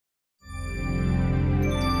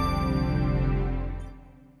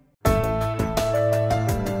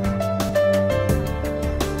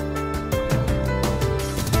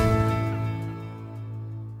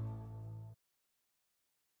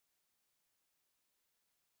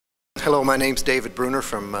Hello, my name's David Bruner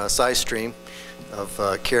from SciStream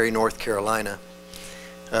of Cary, North Carolina.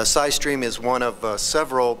 SciStream is one of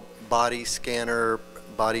several body scanning,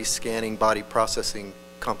 body processing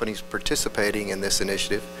companies participating in this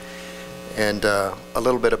initiative. And a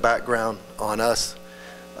little bit of background on us.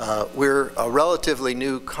 We're a relatively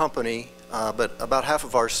new company, but about half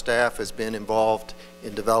of our staff has been involved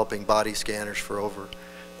in developing body scanners for over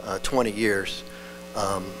 20 years.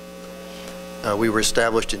 We were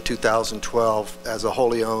established in 2012 as a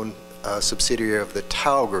wholly owned subsidiary of the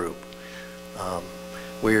Tau Group.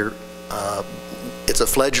 It's a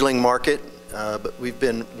fledgling market, but we've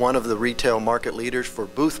been one of the retail market leaders for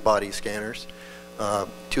booth body scanners.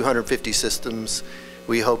 250 systems.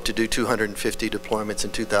 We hope to do 250 deployments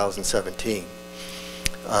in 2017.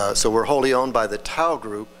 So we're wholly owned by the Tau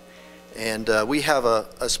Group, and we have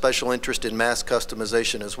a special interest in mass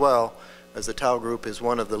customization as well, as the Tau Group is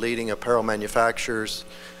one of the leading apparel manufacturers,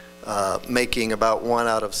 making about 1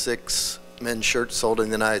 out of 6 men's shirts sold in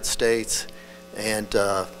the United States, and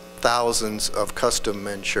thousands of custom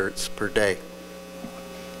men's shirts per day.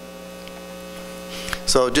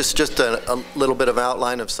 So just a little bit of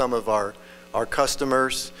outline of some of our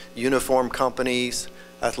customers: uniform companies,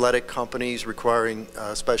 athletic companies requiring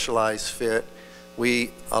specialized fit.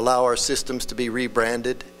 We allow our systems to be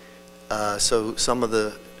rebranded, so some of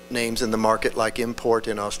the names in the market, like Import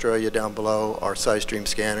in Australia down below, are SciStream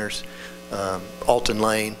scanners. Alton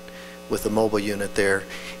Lane with the mobile unit there.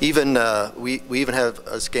 Even we even have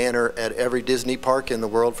a scanner at every Disney park in the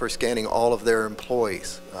world for scanning all of their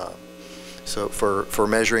employees, so for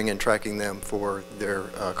measuring and tracking them for their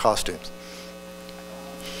costumes.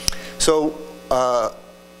 So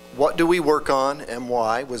what do we work on and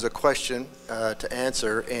why was a question to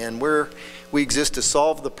answer, and we exist to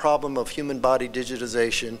solve the problem of human body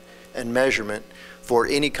digitization and measurement for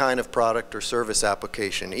any kind of product or service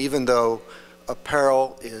application. Even though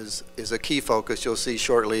apparel is a key focus, you'll see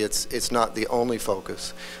shortly it's not the only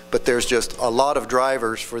focus, but there's just a lot of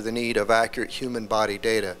drivers for the need of accurate human body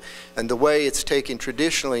data. And the way it's taken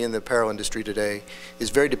traditionally in the apparel industry today is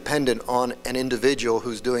very dependent on an individual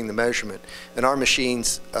who's doing the measurement, and our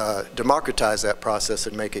machines democratize that process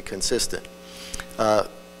and make it consistent.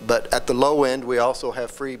 But at the low end, we also have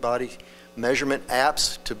free body measurement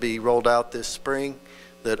apps to be rolled out this spring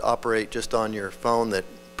that operate just on your phone, that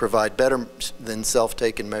provide better than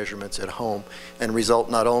self-taken measurements at home and result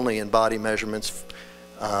not only in body measurements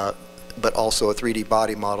but also a 3D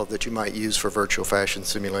body model that you might use for virtual fashion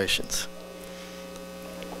simulations.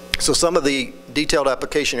 So some of the detailed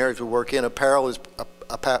application areas we work in: apparel is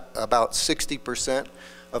about 60%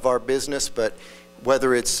 of our business, but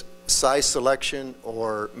whether it's size selection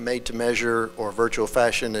or made to measure or virtual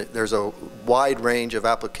fashion, there's a wide range of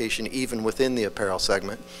application even within the apparel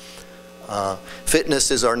segment.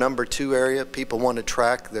 Fitness is our #2 area. People want to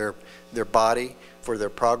track their body for their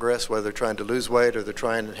progress, whether they're trying to lose weight or they're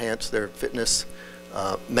trying to enhance their fitness.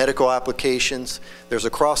 Medical applications, there's a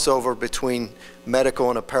crossover between medical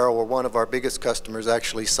and apparel, where one of our biggest customers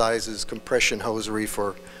actually sizes compression hosiery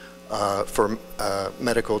for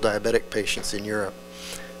medical diabetic patients in Europe.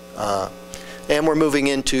 And we're moving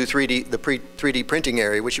into the 3D printing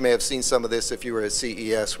area, which you may have seen some of this if you were at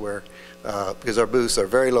CES, where because our booths are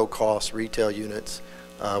very low cost retail units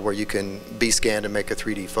where you can be scanned and make a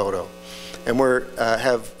 3D photo. And we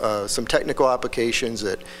have some technical applications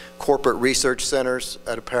at corporate research centers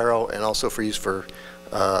at apparel, and also for use for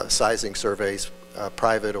sizing surveys,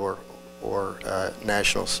 private or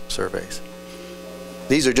national surveys.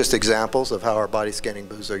 These are just examples of how our body scanning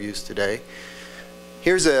booths are used today.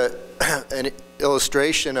 Here's an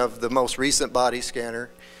illustration of the most recent body scanner.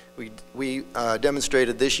 We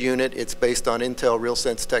demonstrated this unit. It's based on Intel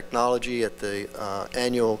RealSense technology at the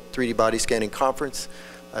annual 3D body scanning conference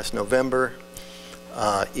last November.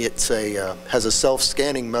 It has a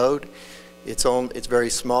self-scanning mode. It's very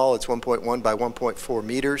small. It's 1.1 by 1.4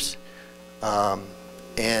 meters.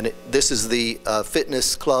 And this is the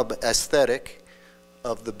fitness club aesthetic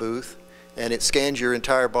of the booth. And it scans your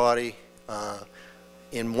entire body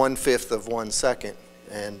in 1/5 of 1 second,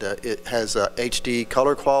 and it has HD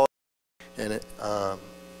color quality, and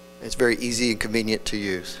it's very easy and convenient to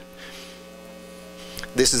use.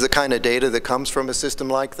 This is the kind of data that comes from a system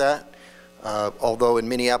like that. Although in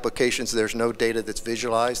many applications there's no data that's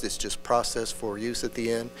visualized, it's just processed for use at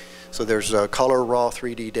the end. So there's color raw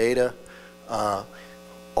 3D data.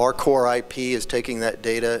 Our core IP is taking that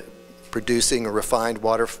data, producing a refined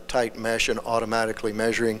watertight mesh, and automatically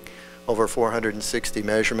measuring over 460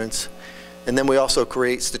 measurements. And then we also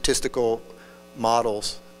create statistical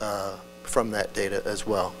models from that data as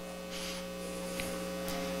well.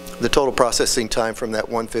 The total processing time from that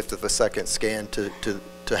 1/5 of a second scan to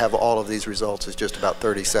have all of these results is just about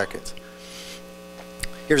 30 seconds.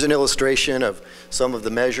 Here's an illustration of some of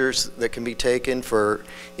the measures that can be taken for,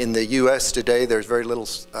 in the US today, there's very little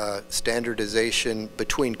standardization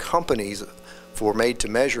between companies for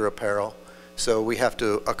made-to-measure apparel. So we have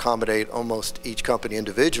to accommodate almost each company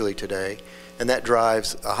individually today, and that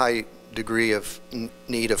drives a high degree of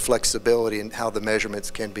need of flexibility in how the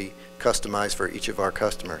measurements can be customized for each of our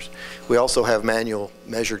customers. We also have manual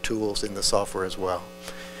measure tools in the software as well.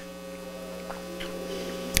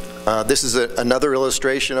 This is another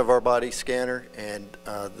illustration of our body scanner, and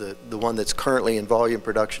the one that's currently in volume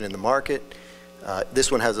production in the market.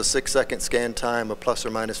 This one has a 6-second scan time, a plus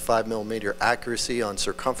or minus 5 millimeter accuracy on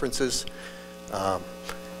circumferences.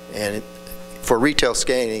 For retail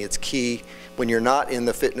scanning, it's key when you're not in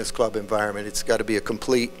the fitness club environment. It's got to be a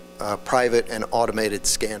complete private and automated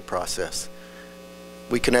scan process.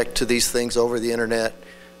 We connect to these things over the internet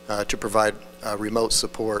to provide remote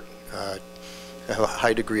support, have a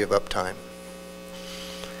high degree of uptime.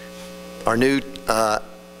 Our new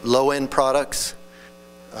low-end products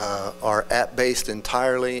are app-based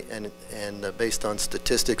entirely and based on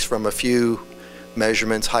statistics from a few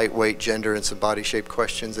measurements, height, weight, gender, and some body shape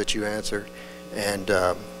questions that you answer. And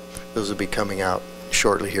those will be coming out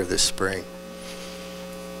shortly here this spring.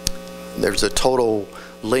 There's a total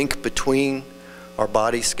link between our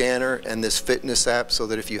body scanner and this fitness app, so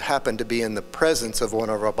that if you happen to be in the presence of one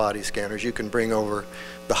of our body scanners, you can bring over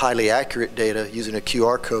the highly accurate data using a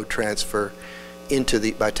QR code transfer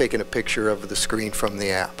into by taking a picture of the screen from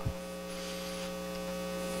the app.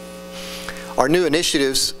 Our new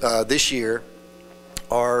initiatives this year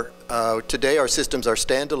are, today our systems are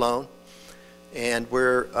standalone, and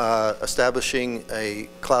we're establishing a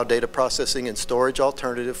cloud data processing and storage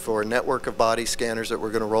alternative for a network of body scanners that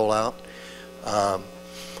we're going to roll out.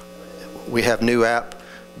 We have new app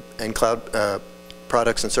and cloud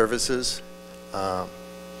products and services,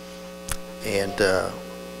 and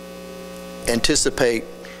anticipate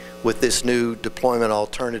with this new deployment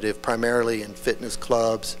alternative, primarily in fitness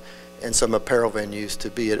clubs and some apparel venues, to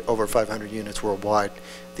be at over 500 units worldwide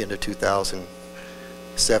at the end of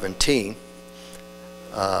 2017.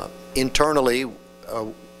 Internally,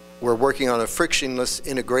 we're working on a frictionless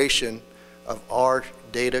integration of our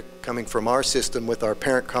data coming from our system with our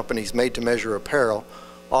parent company's made-to-measure apparel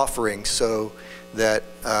offerings, so that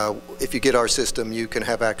if you get our system, you can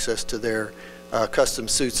have access to their custom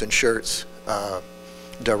suits and shirts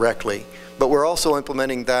directly. But we're also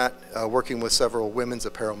implementing that, working with several women's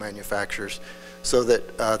apparel manufacturers, so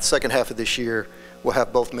that the second half of this year we'll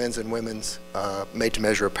have both men's and women's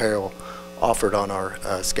made-to-measure apparel offered on our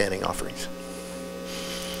scanning offerings.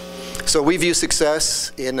 So we view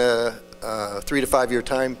success in a 3 to 5 year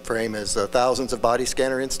time frame as thousands of body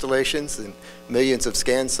scanner installations and millions of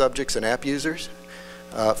scan subjects and app users.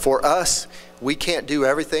 For us, we can't do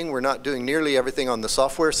everything. We're not doing nearly everything on the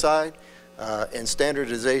software side, and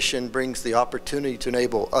standardization brings the opportunity to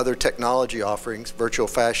enable other technology offerings, virtual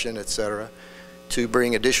fashion, etc., to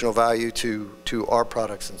bring additional value to our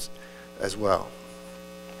products as well.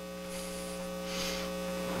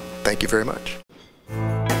 Thank you very much.